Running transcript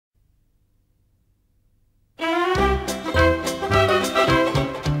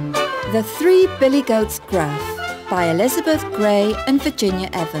The Three Billy Goats Gruff by Elizabeth Gray and Virginia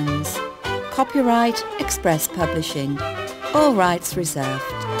Evans. Copyright Express Publishing. All rights reserved.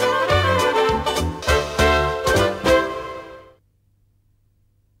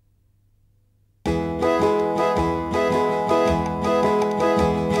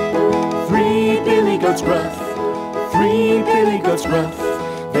 Three Billy Goats Gruff, Three Billy Goats Gruff.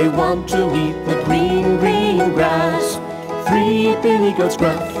 They want to eat the green, green grass. Three Billy Goats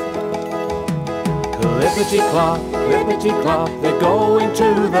Gruff. Clippity-clop, clippity-clop, they're going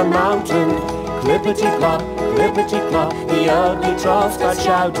to the mountain. Clippity-clop, clippity-clop, the ugly trolls start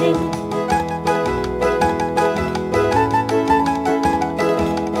shouting.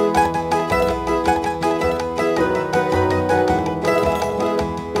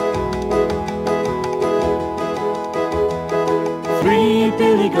 Three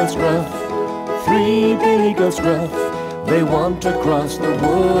Billy Goats Gruff, Three Billy Goats Gruff. They want to cross the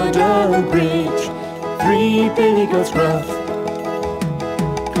wooden bridge. Three Billy Goats Gruff.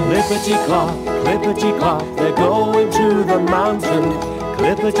 Clippity-clop, clippity-clop, they're going to the mountain.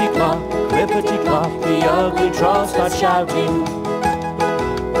 Clippity-clop, clippity-clop, the ugly trolls start shouting.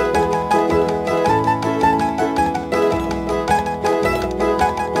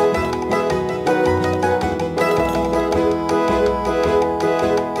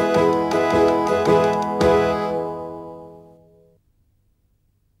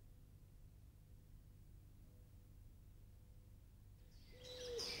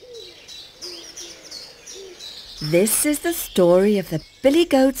 This is the story of the Billy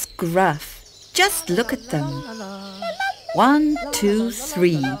Goats Gruff. Just look at them. 1, 2,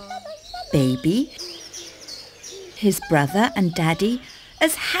 3. Baby, his brother and Daddy,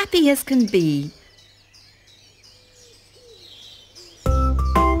 as happy as can be.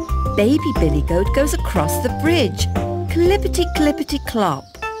 Baby Billy Goat goes across the bridge. Clippity-clippity-clop.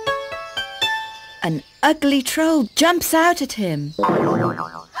 An ugly troll jumps out at him.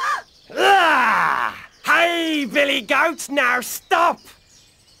 Hey, Billy Goats, now stop!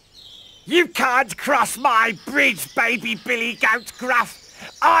 You can't cross my bridge, baby Billy Goat Gruff.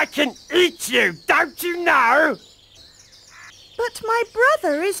 I can eat you, don't you know? But my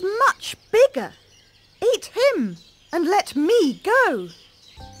brother is much bigger. Eat him and let me go.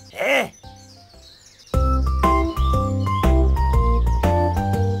 Eh?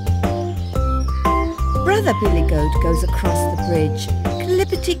 Brother Billy Goat goes across the bridge.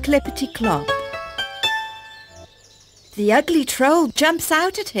 Clippity-clippity-clop. The ugly troll jumps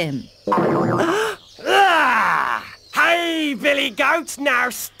out at him. Hey, Billy Goats, now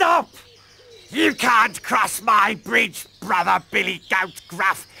stop! You can't cross my bridge, brother Billy Goat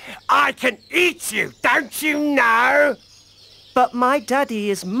Gruff. I can eat you, don't you know? But my daddy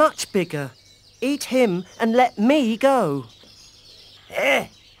is much bigger. Eat him and let me go. Eh?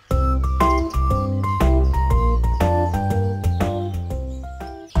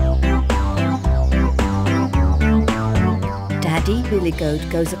 Daddy Billy Goat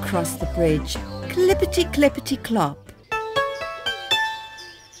goes across the bridge. Clippity-clippity-clop.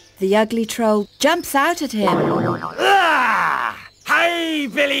 The ugly troll jumps out at him. Hey,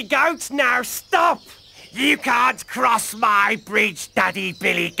 Billy Goats, now stop! You can't cross my bridge, Daddy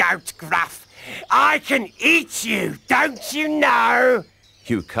Billy Goat Gruff. I can eat you, don't you know?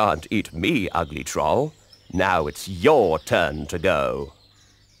 You can't eat me, ugly troll. Now it's your turn to go.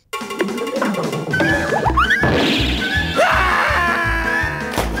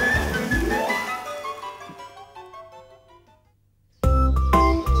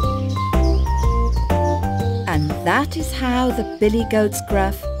 And that is how the Billy Goats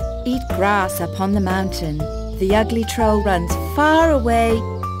Gruff eat grass up on the mountain. The ugly troll runs far away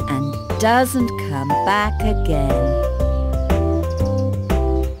and doesn't come back again.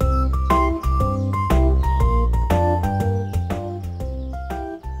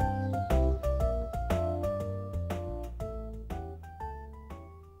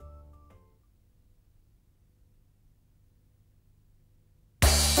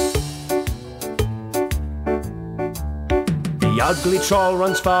 The ugly troll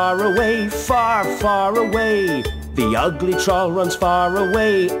runs far away, far, far away. The ugly troll runs far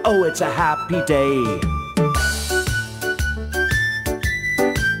away, oh, it's a happy day.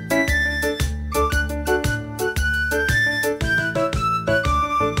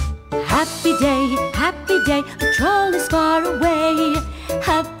 Happy day, the troll is far away.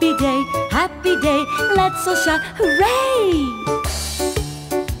 Happy day, let's all shout hooray!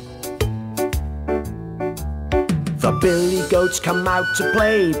 The Billy Goats come out to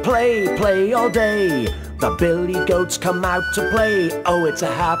play, play, play all day. The Billy Goats come out to play, oh, it's a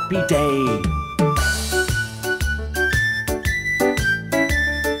happy day.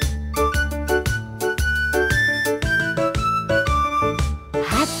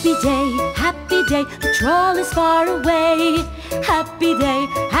 day, the troll is far away. Happy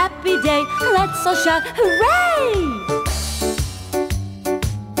day, let's all shout hooray!